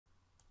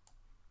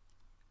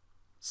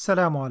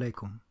Assalamu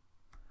alaikum.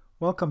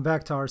 Welcome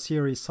back to our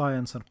series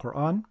Science and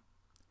Quran,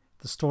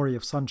 the story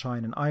of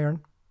sunshine and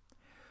iron.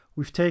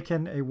 We've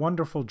taken a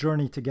wonderful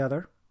journey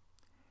together,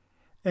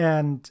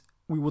 and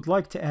we would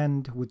like to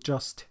end with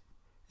just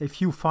a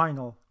few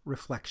final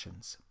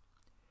reflections.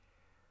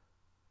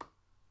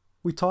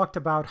 We talked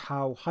about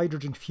how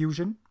hydrogen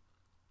fusion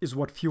is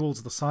what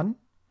fuels the sun,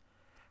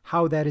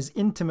 how that is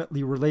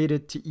intimately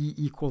related to E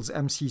equals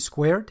mc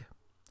squared,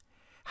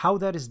 how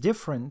that is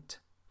different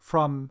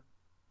from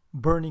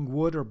burning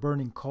wood or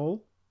burning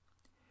coal.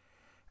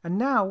 And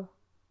now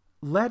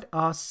let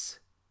us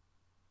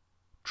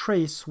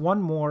trace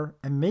one more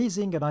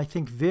amazing and I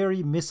think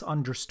very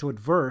misunderstood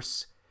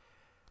verse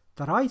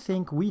that I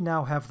think we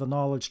now have the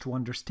knowledge to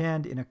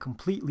understand in a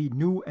completely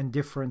new and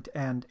different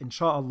and,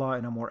 inshallah,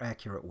 in a more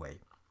accurate way.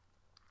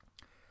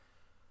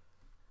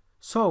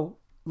 So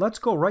let's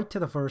go right to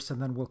the verse and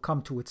then we'll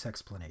come to its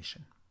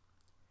explanation.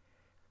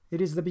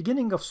 It is the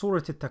beginning of Surah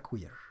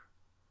At-Takwir.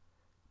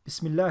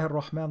 Bismillah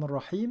ar-Rahman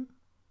ar-Rahim.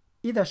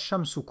 إِذَا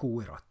الشَّمْسُ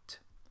كُوِّرَتْ.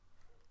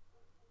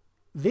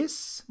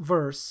 This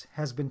verse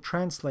has been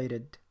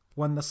translated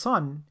when the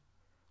sun,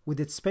 with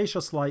its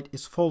spacious light,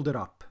 is folded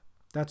up.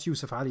 That's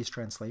Yusuf Ali's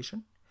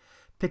translation.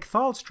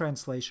 Pichthal's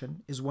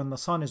translation is when the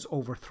sun is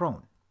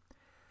overthrown.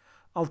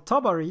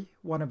 Al-Tabari,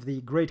 one of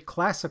the great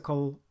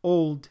classical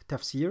old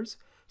tafsirs,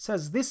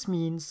 says this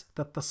means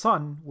that the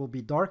sun will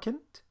be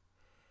darkened.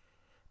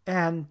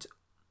 And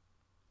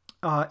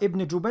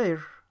Ibn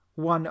Jubayr,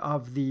 one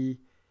of the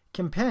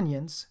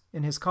companions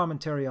in his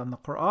commentary on the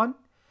Quran,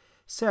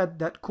 said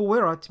that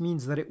kuwirat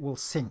means that it will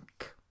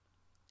sink.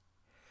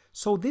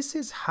 So this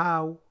is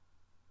how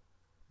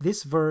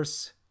this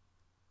verse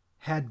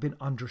had been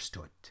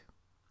understood.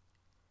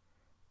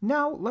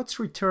 Now let's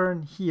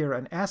return here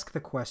and ask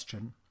the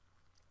question,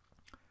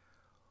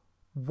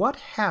 what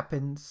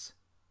happens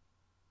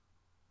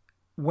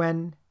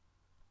when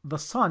the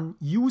sun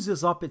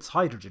uses up its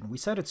hydrogen? We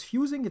said it's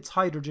fusing its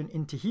hydrogen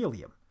into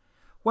helium.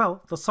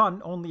 Well, the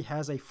sun only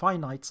has a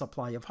finite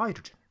supply of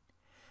hydrogen.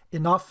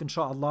 Enough,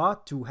 inshallah,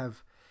 to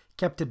have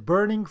kept it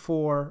burning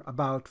for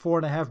about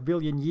 4.5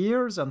 billion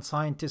years, and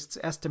scientists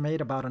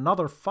estimate about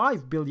another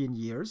 5 billion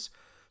years,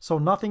 so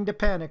nothing to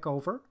panic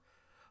over.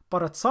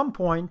 But at some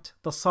point,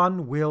 the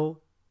sun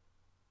will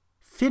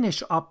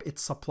finish up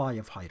its supply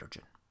of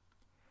hydrogen.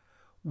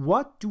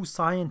 What do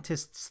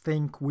scientists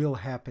think will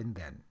happen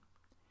then?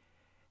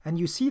 And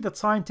you see that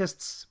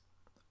scientists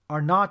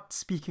are not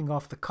speaking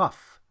off the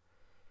cuff.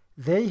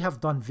 They have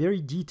done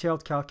very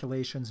detailed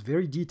calculations,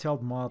 very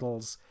detailed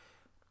models,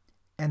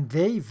 and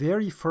they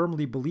very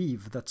firmly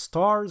believe that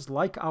stars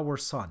like our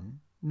sun,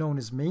 known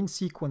as main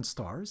sequence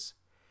stars,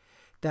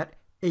 that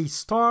a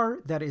star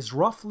that is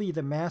roughly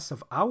the mass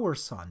of our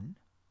sun,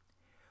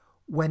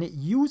 when it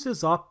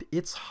uses up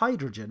its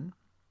hydrogen,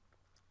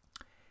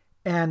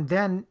 and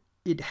then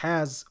it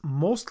has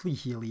mostly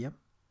helium.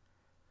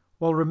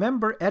 Well,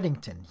 remember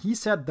Eddington. He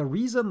said the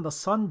reason the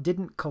sun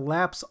didn't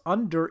collapse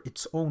under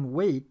its own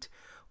weight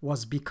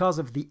was because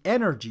of the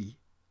energy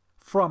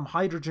from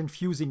hydrogen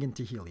fusing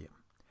into helium.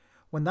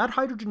 When that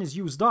hydrogen is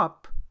used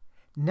up,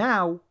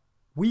 now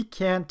we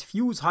can't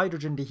fuse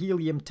hydrogen to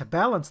helium to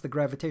balance the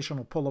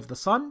gravitational pull of the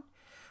sun,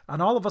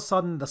 and all of a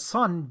sudden the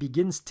sun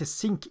begins to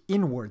sink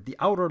inward. The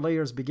outer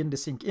layers begin to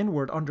sink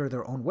inward under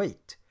their own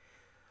weight.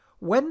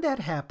 When that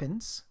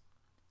happens,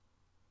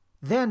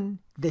 then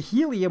the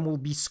helium will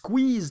be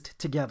squeezed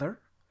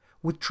together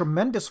with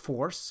tremendous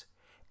force,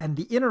 and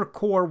the inner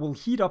core will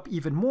heat up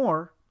even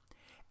more,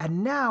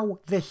 and now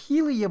the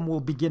helium will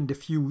begin to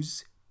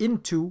fuse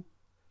into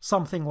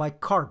something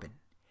like carbon.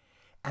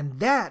 And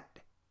that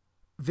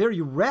very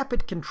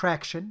rapid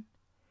contraction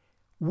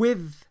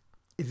with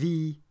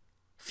the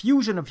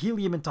fusion of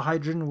helium into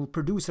hydrogen will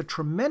produce a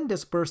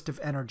tremendous burst of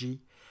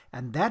energy,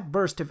 and that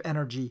burst of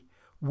energy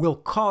will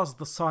cause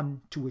the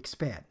sun to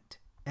expand.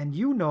 And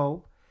you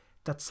know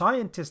that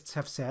scientists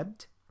have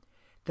said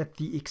that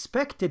the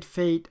expected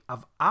fate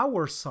of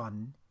our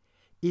sun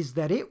is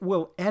that it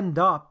will end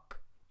up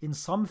in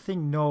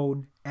something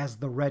known as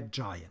the red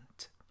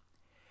giant.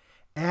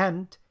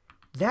 And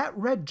that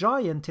red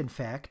giant, in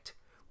fact,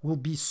 will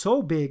be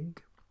so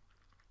big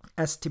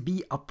as to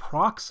be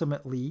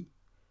approximately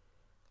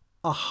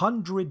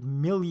 100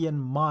 million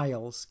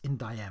miles in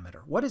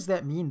diameter. What does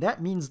that mean? That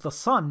means the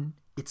sun,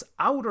 its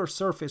outer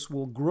surface,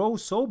 will grow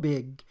so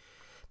big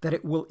that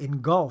it will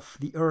engulf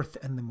the earth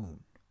and the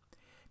moon.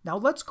 Now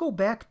let's go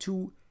back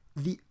to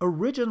the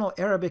original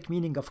Arabic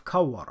meaning of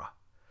kawwara.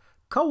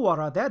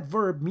 Kawwara, that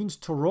verb means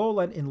to roll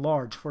and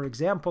enlarge. For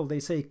example, they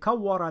say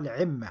kawwara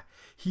al-imma.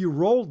 He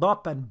rolled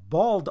up and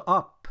balled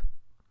up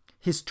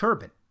his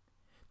turban.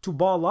 To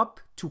ball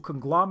up, to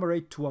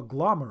conglomerate, to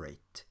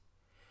agglomerate.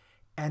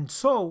 And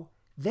so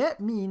that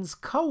means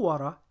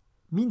kawwara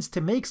means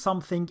to make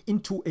something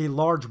into a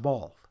large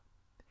ball.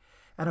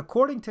 And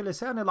according to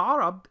Lisan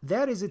al-Arab,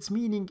 that is its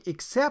meaning,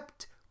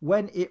 except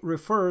when it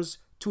refers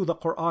to the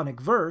Quranic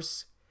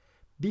verse,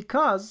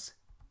 because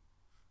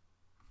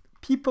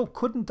people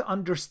couldn't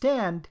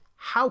understand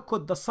how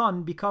could the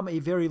sun become a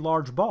very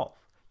large ball.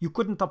 You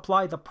couldn't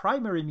apply the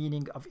primary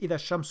meaning of إِذَا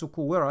الشَّمْسُ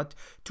كُوِّرَتْ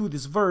to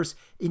this verse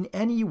in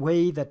any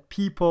way that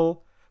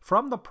people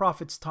from the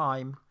Prophet's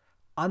time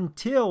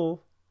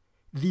until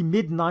the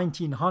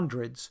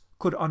mid-1900s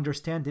could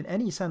understand in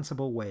any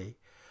sensible way.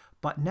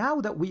 But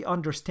now that we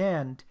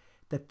understand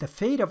that the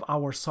fate of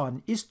our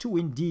sun is to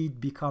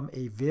indeed become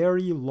a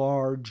very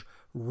large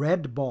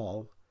red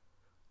ball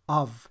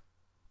of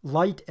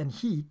light and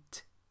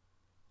heat,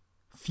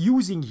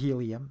 fusing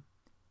helium,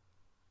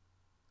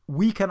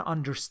 we can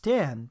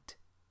understand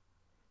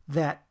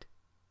that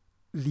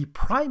the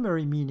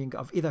primary meaning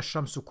of إِذَا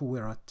الشَّمْسُ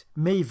كُوِّرَتْ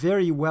may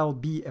very well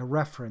be a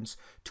reference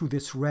to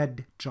this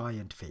red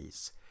giant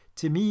phase.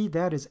 To me,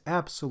 that is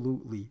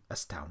absolutely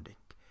astounding.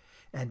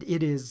 And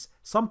it is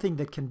something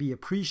that can be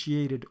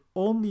appreciated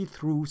only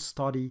through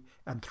study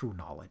and through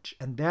knowledge.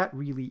 And that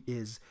really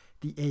is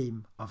the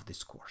aim of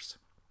this course.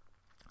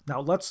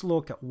 Now let's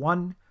look at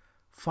one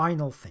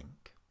final thing.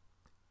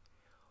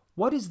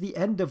 What is the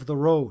end of the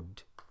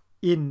road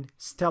in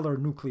stellar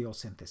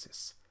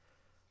nucleosynthesis?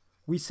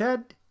 We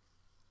said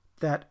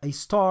that a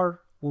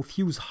star will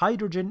fuse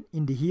hydrogen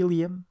into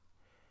helium,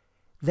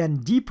 then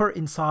deeper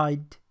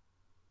inside,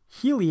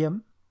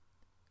 helium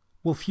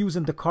will fuse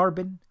into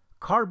carbon,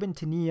 carbon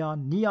to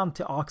neon, neon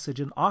to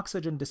oxygen,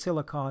 oxygen to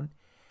silicon,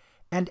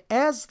 and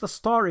as the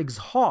star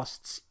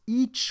exhausts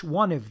each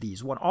one of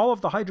these, when all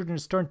of the hydrogen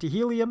is turned to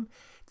helium,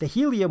 the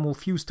helium will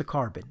fuse to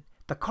carbon,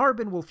 the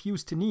carbon will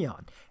fuse to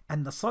neon,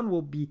 and the sun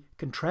will be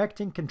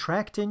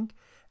contracting.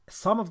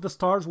 Some of the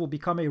stars will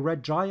become a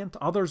red giant,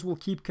 others will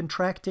keep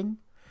contracting.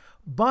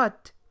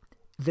 But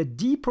the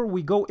deeper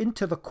we go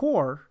into the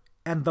core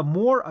and the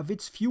more of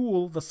its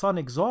fuel the sun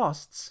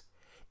exhausts,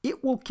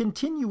 it will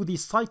continue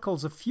these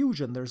cycles of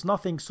fusion. There's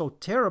nothing so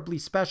terribly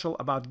special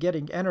about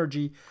getting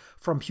energy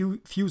from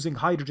fusing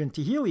hydrogen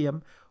to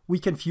helium. We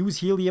can fuse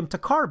helium to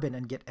carbon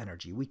and get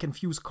energy. We can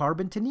fuse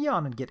carbon to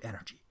neon and get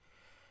energy.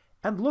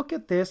 And look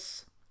at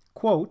this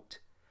quote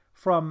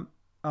from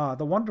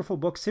the wonderful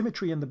book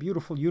Symmetry and the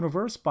Beautiful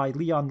Universe by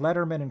Leon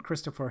Lederman and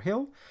Christopher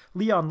Hill.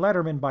 Leon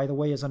Lederman, by the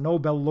way, is a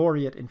Nobel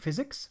laureate in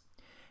physics.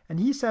 And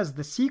he says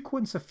the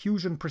sequence of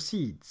fusion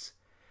proceeds,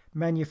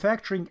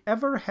 manufacturing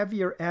ever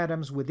heavier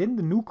atoms within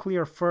the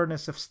nuclear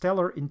furnace of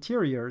stellar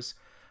interiors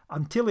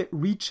until it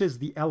reaches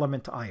the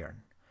element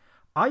iron.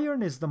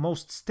 Iron is the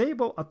most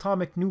stable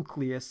atomic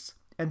nucleus,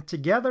 and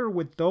together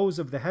with those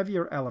of the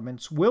heavier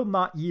elements will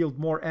not yield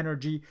more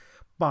energy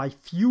by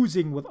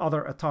fusing with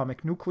other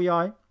atomic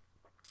nuclei.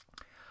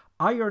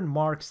 Iron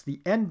marks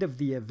the end of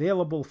the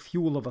available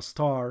fuel of a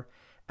star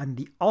and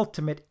the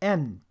ultimate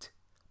end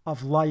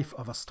of life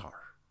of a star.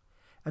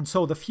 And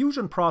so the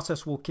fusion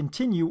process will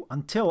continue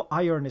until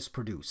iron is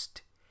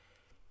produced.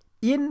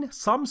 In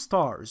some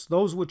stars,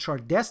 those which are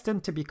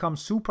destined to become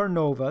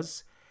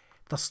supernovas,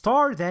 the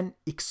star then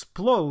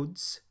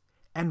explodes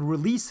and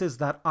releases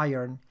that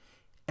iron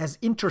as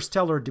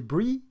interstellar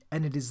debris,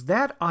 and it is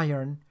that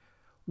iron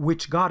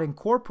which got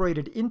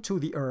incorporated into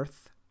the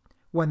Earth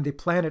when the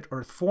planet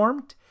Earth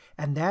formed,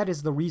 and that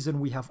is the reason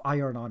we have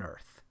iron on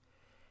Earth.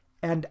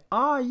 And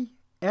I,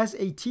 as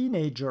a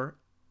teenager,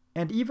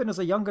 and even as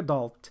a young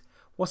adult,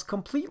 was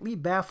completely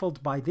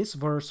baffled by this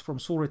verse from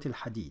Surah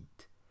Al-Hadid.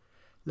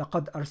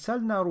 لَقَدْ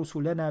أَرْسَلْنَا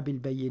رُسُلَنَا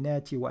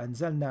بِالْبَيِّنَاتِ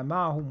وَأَنزَلْنَا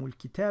مَعَهُمُ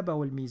الْكِتَابَ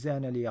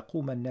وَالْمِيزَانَ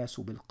لِيَقُومَ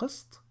النَّاسُ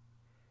بِالْقِسْطِ.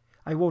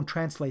 I won't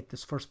translate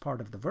this first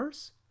part of the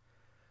verse.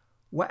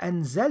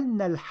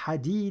 وَأَنزَلْنَا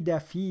الْحَدِيدَ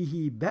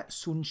فِيهِ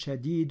بَأْسٌ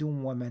شَدِيدٌ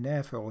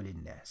وَمَنَافِعُ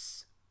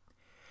لِلنَّاسِ.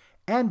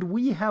 And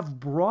we have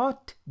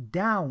brought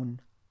down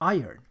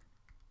iron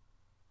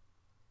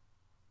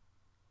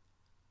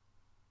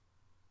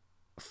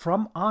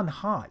from on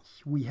high.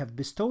 We have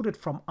bestowed it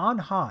from on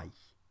high,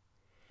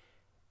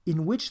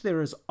 in which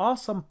there is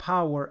awesome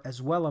power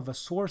as well as a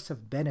source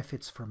of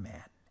benefits for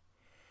man.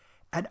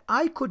 And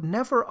I could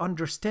never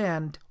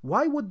understand,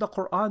 why would the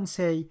Quran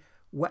say,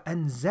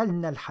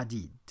 وَأَنزَلْنَا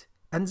الْحَدِيدَ?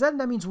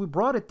 Anzalna means we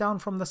brought it down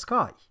from the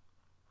sky.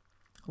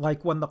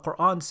 Like when the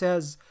Quran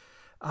says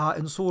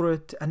in Surah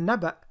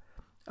An-Naba,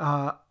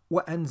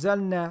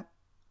 وَأَنزَلْنَا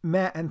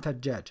مَاءً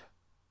ثَجَّاجًا.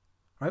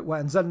 Right?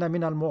 وَأَنزَلْنَا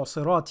مِنَ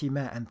الْمُعْصِرَاتِ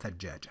مَاءً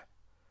ثَجَّاجًا.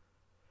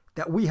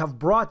 That we have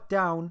brought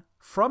down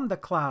from the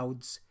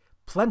clouds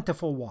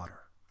plentiful water.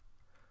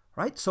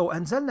 Right? So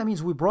anzalna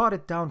means we brought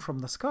it down from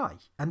the sky.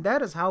 And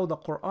that is how the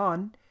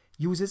Quran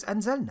uses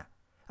anzalna.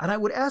 And I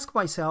would ask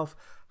myself,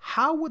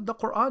 how would the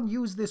Quran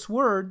use this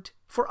word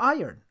for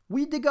iron?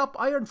 We dig up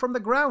iron from the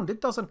ground.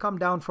 It doesn't come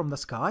down from the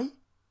sky.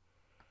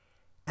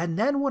 And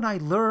then when I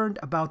learned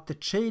about the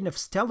chain of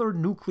stellar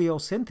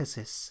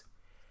nucleosynthesis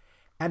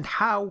and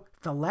how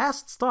the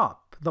last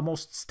stop, the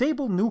most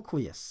stable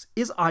nucleus,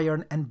 is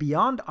iron, and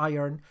beyond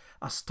iron,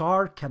 a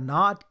star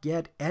cannot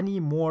get any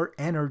more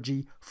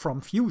energy from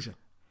fusion.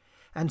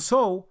 And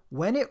so,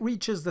 when it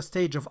reaches the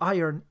stage of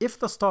iron, if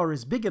the star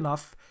is big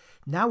enough,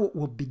 now it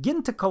will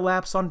begin to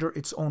collapse under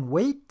its own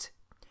weight.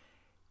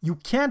 You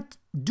can't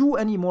do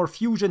any more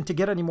fusion to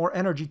get any more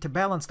energy to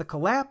balance the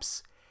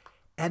collapse.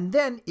 And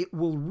then it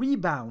will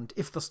rebound,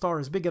 if the star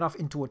is big enough,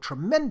 into a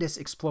tremendous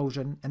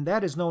explosion, and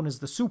that is known as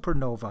the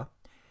supernova.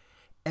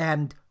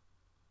 And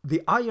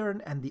the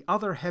iron and the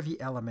other heavy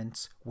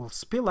elements will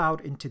spill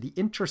out into the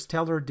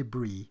interstellar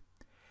debris,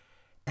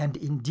 and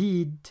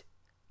indeed,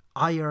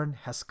 iron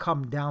has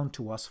come down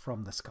to us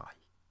from the sky.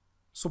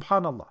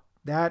 Subhanallah,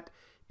 that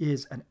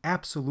is an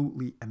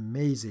absolutely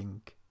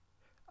amazing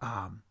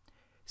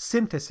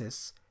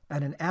synthesis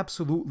and an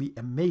absolutely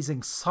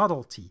amazing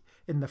subtlety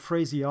in the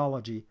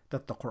phraseology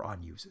that the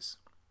Quran uses.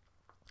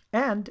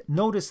 And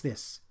notice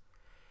this,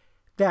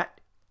 that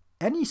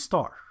any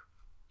star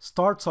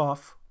starts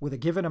off with a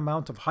given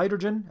amount of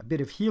hydrogen, a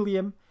bit of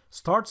helium,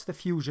 starts the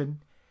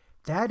fusion.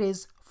 That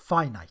is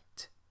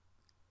finite.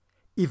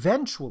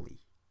 Eventually,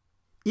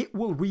 it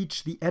will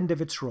reach the end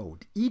of its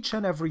road, each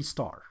and every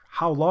star.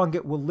 How long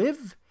it will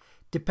live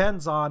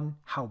depends on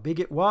how big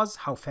it was,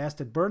 how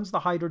fast it burns the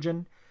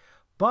hydrogen.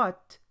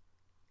 But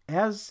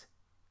as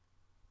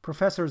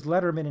Professors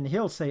Letterman and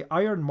Hill say,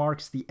 iron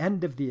marks the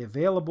end of the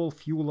available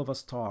fuel of a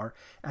star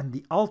and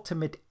the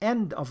ultimate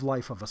end of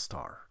life of a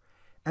star.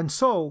 And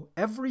so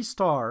every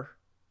star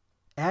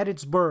at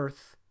its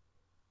birth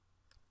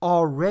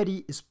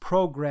already is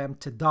programmed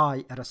to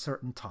die at a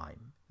certain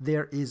time.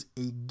 There is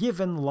a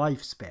given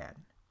lifespan.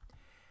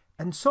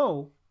 And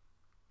so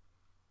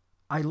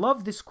I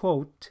love this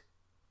quote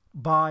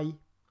by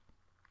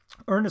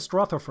Ernest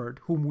Rutherford,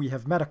 whom we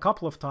have met a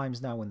couple of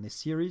times now in this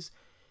series.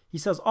 He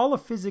says, all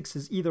of physics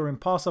is either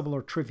impossible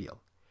or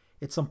trivial.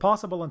 It's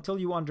impossible until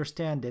you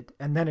understand it,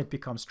 and then it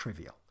becomes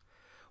trivial.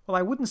 Well,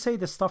 I wouldn't say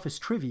this stuff is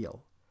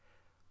trivial,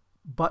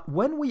 but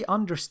when we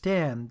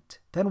understand,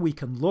 then we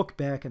can look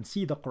back and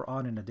see the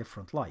Quran in a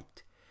different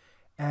light.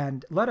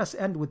 And let us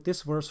end with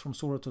this verse from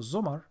Surah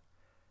Al-Zumar.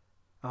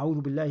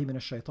 أعوذ بالله من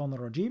الشيطان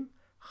الرجيم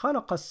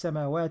خلق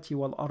السماوات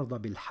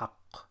والأرض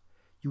بالحق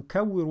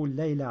يكور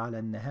الليل على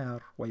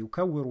النهار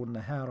ويكور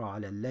النهار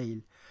على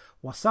الليل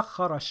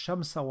وسخر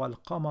الشمس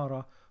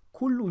والقمر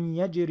كل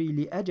يجري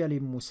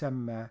لأجل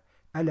مسمى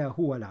ألا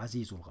هو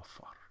العزيز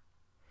الغفار.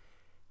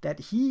 That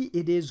He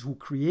it is who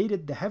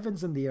created the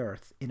heavens and the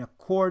earth in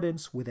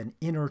accordance with an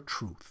inner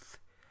truth.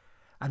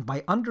 And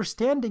by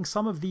understanding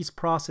some of these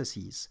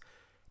processes,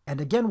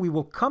 and again we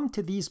will come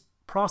to these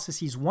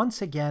processes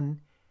once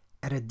again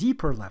at a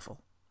deeper level,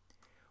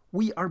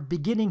 we are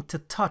beginning to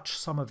touch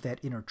some of that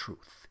inner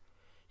truth.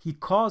 He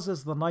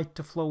causes the night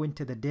to flow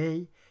into the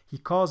day. He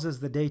causes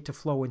the day to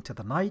flow into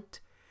the night,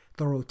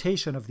 the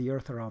rotation of the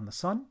earth around the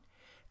sun.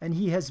 And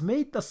He has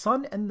made the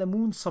sun and the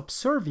moon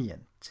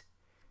subservient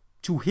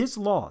to His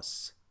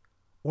laws,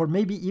 or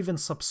maybe even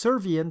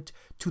subservient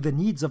to the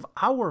needs of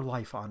our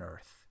life on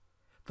earth.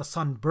 The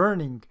sun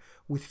burning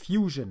with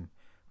fusion,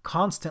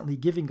 constantly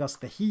giving us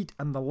the heat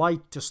and the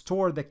light to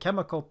store the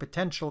chemical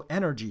potential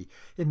energy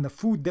in the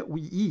food that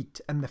we eat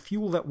and the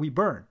fuel that we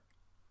burn.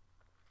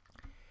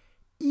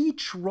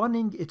 Each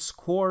running its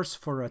course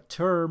for a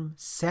term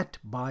set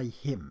by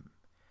Him,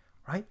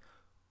 right?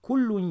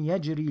 كل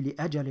يجري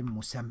لأجل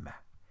مسمى.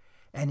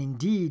 And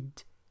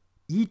indeed,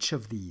 each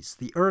of these,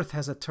 the earth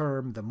has a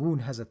term, the moon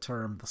has a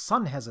term, the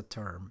sun has a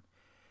term,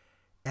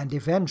 and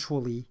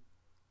eventually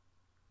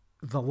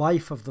the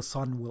life of the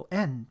sun will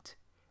end.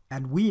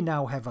 And we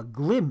now have a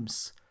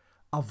glimpse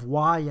of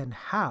why and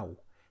how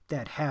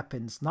that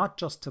happens, not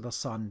just to the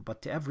sun,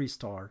 but to every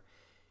star.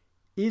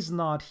 Is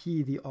not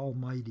He the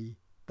Almighty,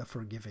 the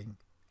Forgiving?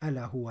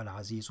 Ala huwa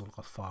al-Azizul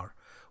Ghaffar.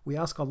 We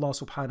ask Allah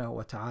subhanahu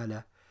wa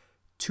ta'ala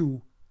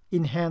to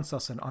enhance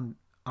us in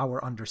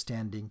our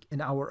understanding, in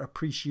our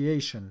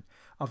appreciation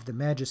of the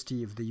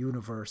majesty of the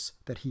universe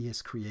that He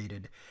has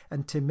created,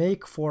 and to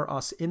make for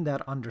us in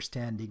that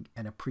understanding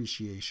and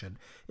appreciation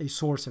a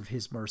source of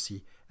His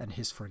mercy and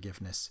His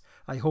forgiveness.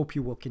 I hope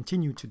you will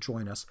continue to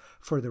join us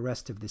for the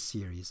rest of this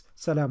series.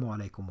 Assalamu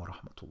alaikum wa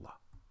rahmatullah.